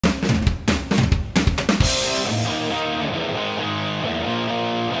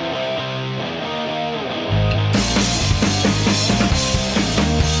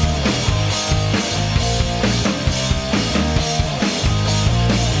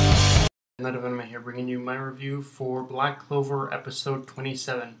Night of Anime here, bringing you my review for Black Clover episode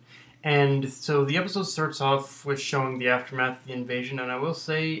 27. And so the episode starts off with showing the aftermath of the invasion, and I will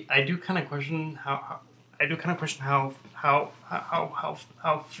say I do kind of question how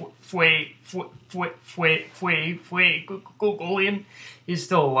Gogolian is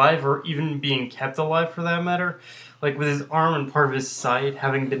still alive, or even being kept alive for that matter. Like with his arm and part of his side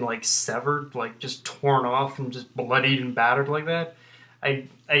having been like severed, like just torn off and just bloodied and battered like that. I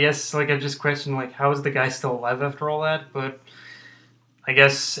guess like I just question like how is the guy still alive after all that? But I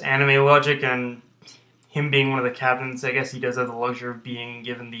guess anime logic and him being one of the captains, I guess he does have the luxury of being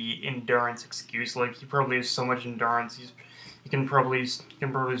given the endurance excuse. Like he probably has so much endurance, he can probably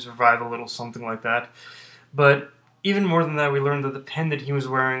survive a little something like that. But even more than that, we learned that the pendant he was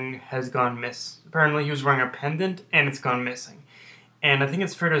wearing has gone miss. Apparently, he was wearing a pendant and it's gone missing. And I think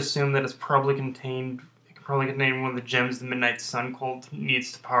it's fair to assume that it's probably contained. It can probably contain one of the gems the Midnight Sun Cult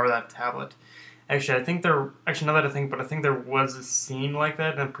needs to power that tablet. Actually, I think there. Actually, now that I think, but I think there was a scene like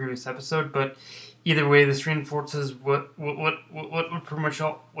that in a previous episode. But either way, this reinforces what pretty much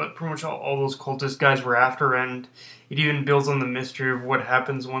all those cultist guys were after, and it even builds on the mystery of what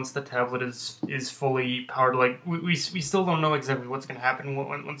happens once the tablet is fully powered. Like we still don't know exactly what's going to happen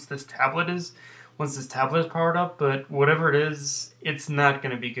once this tablet is powered up. But whatever it is, it's not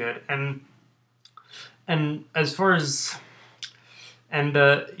going to be good. And as far as I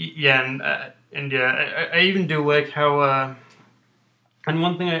even do like how. And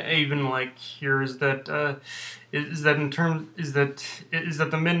one thing I even like here is that the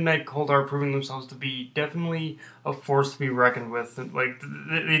Midnight Cult are proving themselves to be definitely a force to be reckoned with. Like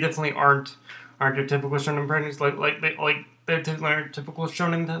they definitely aren't your typical shonen protagonists. They're typical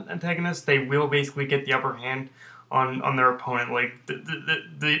shonen antagonists. They will basically get the upper hand on their opponent. Like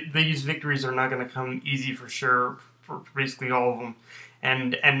these victories are not going to come easy for sure for basically all of them.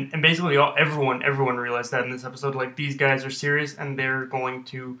 And basically everyone realized that in this episode. Like these guys are serious, and they're going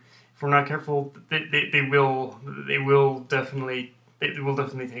to, if we're not careful, they will definitely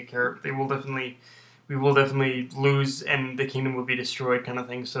take care. We will definitely lose, and the kingdom will be destroyed, kind of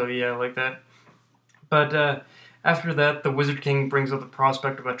thing. So yeah, like that. But after that, the Wizard King brings up the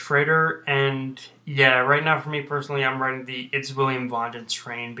prospect of a traitor, and yeah, right now for me personally, I'm riding the It's William Vengeance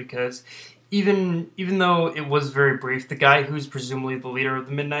train because even though it was very brief, the guy who's presumably the leader of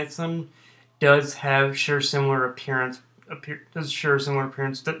the Midnight Sun does share similar appearance.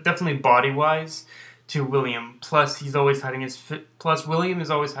 Definitely body wise to William. Plus, William is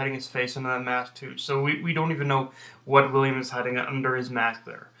always hiding his face under that mask too. So we don't even know what William is hiding under his mask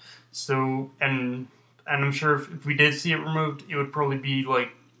there. So and I'm sure if we did see it removed, it would probably be the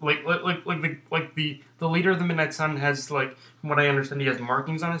leader of the Midnight Sun has, like, from what I understand, he has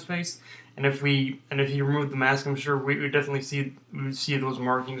markings on his face. And if he removed the mask, I'm sure we would definitely see those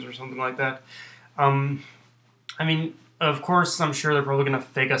markings or something like that. I mean, of course, I'm sure they're probably gonna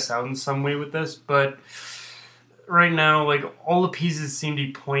fake us out in some way with this, but right now, like, all the pieces seem to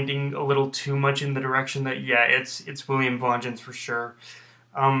be pointing a little too much in the direction that it's William Vengeance for sure.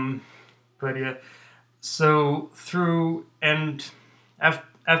 But yeah, so through and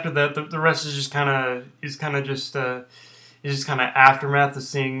after that, the rest is just aftermath of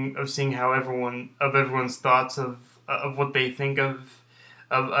seeing how everyone's thoughts of what they think of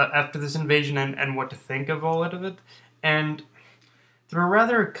after this invasion and what to think of all of it. And through a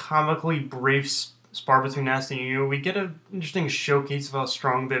rather comically brief spar between Asta and Yu, we get an interesting showcase of how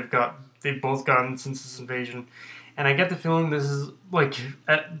strong they've both gotten since this invasion. And I get the feeling this is basically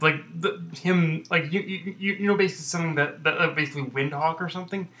something that basically Windhawk or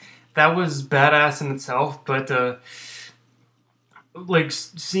something. That was badass in itself, but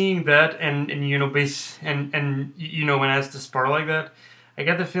seeing that and when Asta spar like that, I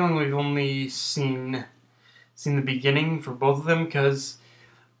get the feeling we've only seen the beginning for both of them, because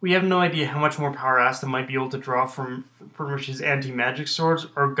we have no idea how much more power Asta might be able to draw from his anti-magic swords,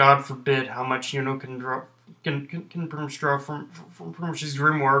 or God forbid how much can draw. Can pretty much draw from his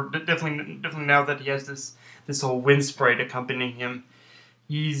grimoire. Definitely now that he has this whole wind sprite accompanying him,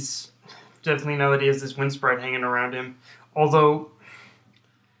 he's definitely, now that he has this wind sprite hanging around him. Although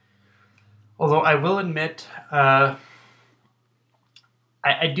I will admit, I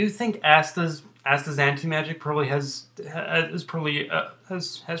do think Asta's anti-magic probably I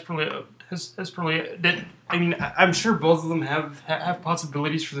mean, I'm sure both of them have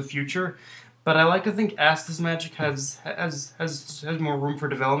possibilities for the future, but I like to think Asta's magic has more room for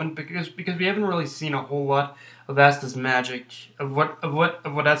development, because we haven't really seen a whole lot of Asta's magic, of what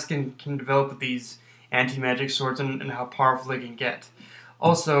Asta can develop with these anti-magic swords, and how powerful they can get.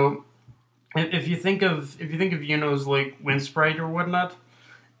 Also, if you think of Yuno's like wind sprite or whatnot,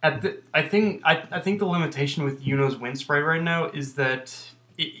 I think the limitation with Yuno's wind sprite right now is that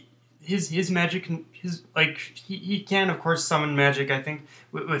his magic his like he can of course summon magic I think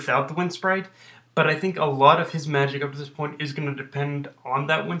without the wind sprite, but I think a lot of his magic up to this point is going to depend on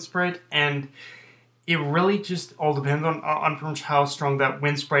that wind sprite, and it really just all depends on pretty much how strong that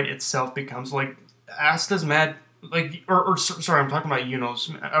wind sprite itself becomes. Like Asta's mad, like or sorry, I'm talking about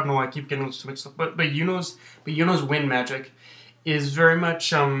Yuno's. I don't know why I keep getting those mixed up, but Yuno's wind magic is very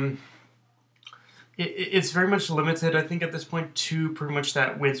much it's very much limited, I think, at this point to pretty much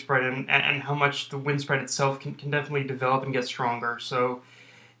that wind sprite and how much the wind sprite itself can definitely develop and get stronger. So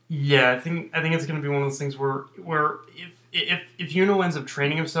yeah, I think it's gonna be one of those things where if Yuno ends up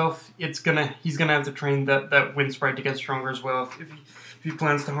training himself, he's gonna have to train that wind sprite to get stronger as well if he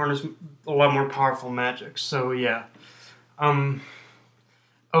plans to harness a lot more powerful magic. So yeah.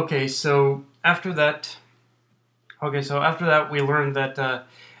 Okay, so after that we learned that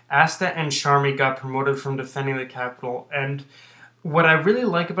Asta and Charmy got promoted from defending the capital, and what I really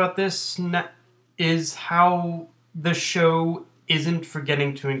like about this is how the show isn't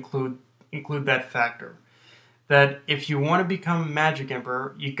forgetting to include that factor. That if you want to become Magic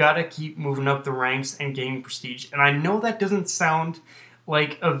Emperor, you gotta keep moving up the ranks and gaining prestige. And I know that doesn't sound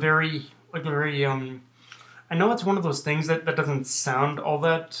like a very I know it's one of those things that doesn't sound all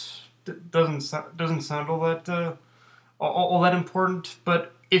that doesn't sound all that important,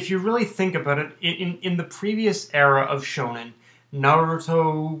 but if you really think about it, in the previous era of shonen,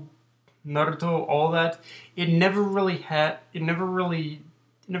 Naruto, all that, it never really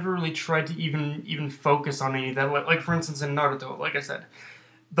tried to even focus on any of that. Like for instance in Naruto, like I said,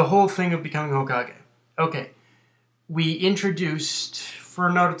 the whole thing of becoming Hokage. Okay, we introduced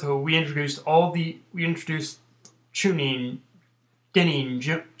Chunin, Genin,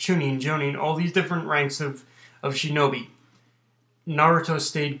 Chunin, Jonin, all these different ranks of shinobi. Naruto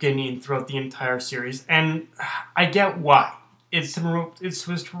stayed Genin throughout the entire series, and I get why. It's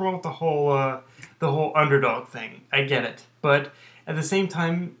supposed to promote the whole underdog thing. I get it, but at the same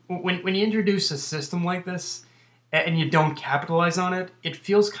time, when you introduce a system like this and you don't capitalize on it, it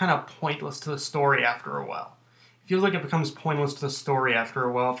feels kind of pointless to the story after a while. It feels like it becomes pointless to the story after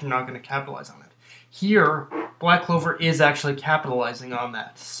a while if you're not going to capitalize on it. Here, Black Clover is actually capitalizing on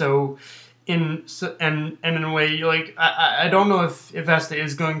that. So in a way, like I don't know if Asta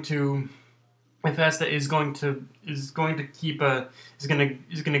is going to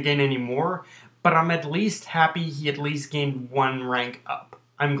gain any more, but I'm at least happy he at least gained one rank up.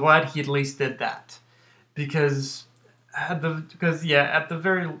 I'm glad he at least did that, because at the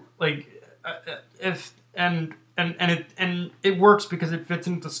very if and it works because it fits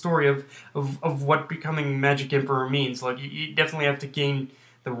into the story of what becoming Magic Emperor means. Like you definitely have to gain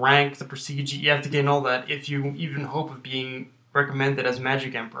the rank, the prestige, you have to gain all that if you even hope of being recommended as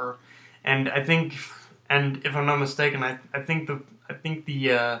Magic Emperor. And I think, and if I'm not mistaken, I think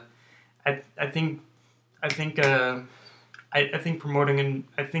promoting a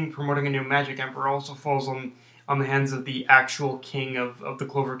new Magic Emperor also falls on the hands of the actual king of the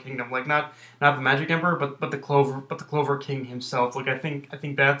Clover Kingdom. Like not the Magic Emperor, but the Clover King himself. Like I think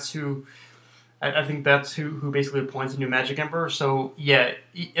that's who basically appoints a new Magic Emperor. So yeah,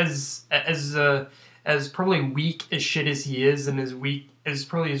 as probably weak as shit as he is, and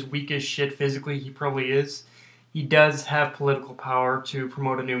probably as weak as shit physically he probably is, he does have political power to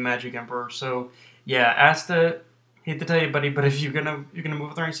promote a new Magic Emperor. So yeah, Asta, hate to tell you, buddy, but if you're gonna move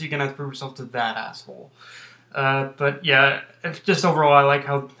up the ranks, you're gonna have to prove yourself to that asshole. But yeah, just overall, I like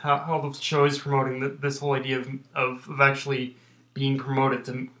how the show is promoting this whole idea of actually being promoted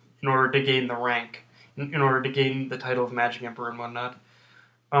in order to gain the rank, in order to gain the title of Magic Emperor and whatnot.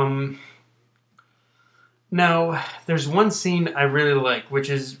 Now, there's one scene I really like, which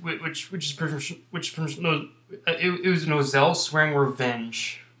was Nozel swearing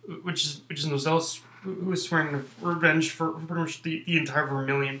revenge, which is Nozel who was swearing revenge for pretty much the entire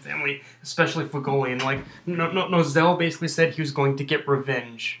Vermilion family, especially Fugolian. Like Nozel basically said he was going to get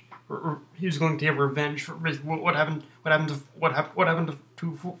revenge. He was going to get revenge for what happened to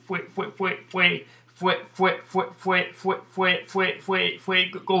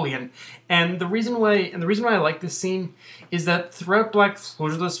Golian. And the reason why I like this scene is that throughout Black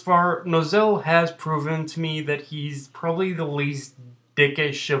Clover thus far, Nozel has proven to me that he's probably the least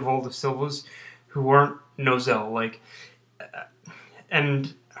dickish of all the Silvas who aren't Nozel. Like,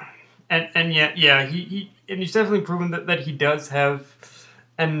 and he's definitely proven that he does have,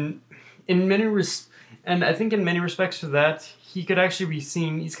 and I think in many respects for that, he could actually be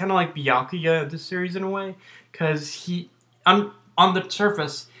seen. He's kind of like Byakuya of this series in a way, because he on the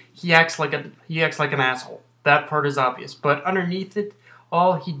surface he acts like an asshole. That part is obvious, but underneath it,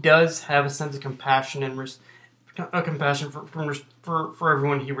 all, he does have a sense of compassion and compassion for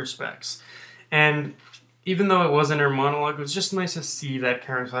everyone he respects. And even though it wasn't her monologue, it was just nice to see that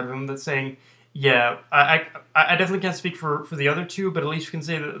character side of him that's saying, yeah, I definitely can't speak for the other two, but at least you can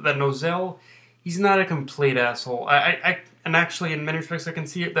say that Nozel, he's not a complete asshole. And actually, in many respects, I can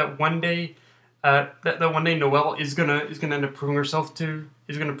see it that one day, that one day Noelle is gonna end up proving herself to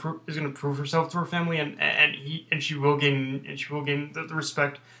is gonna prove herself to her family, and she will gain the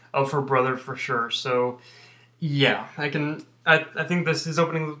respect of her brother for sure. So yeah, I think this is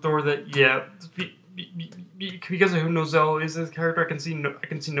opening the door that yeah. Because of who Nozel is as a character, I can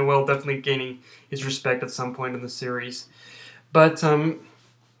see Noelle definitely gaining his respect at some point in the series. But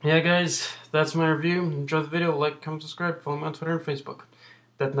yeah, guys, that's my review. Enjoy the video. Like, comment, subscribe. Follow me on Twitter and Facebook.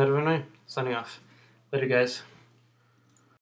 Death Knight of a Night. Signing off. Later, guys.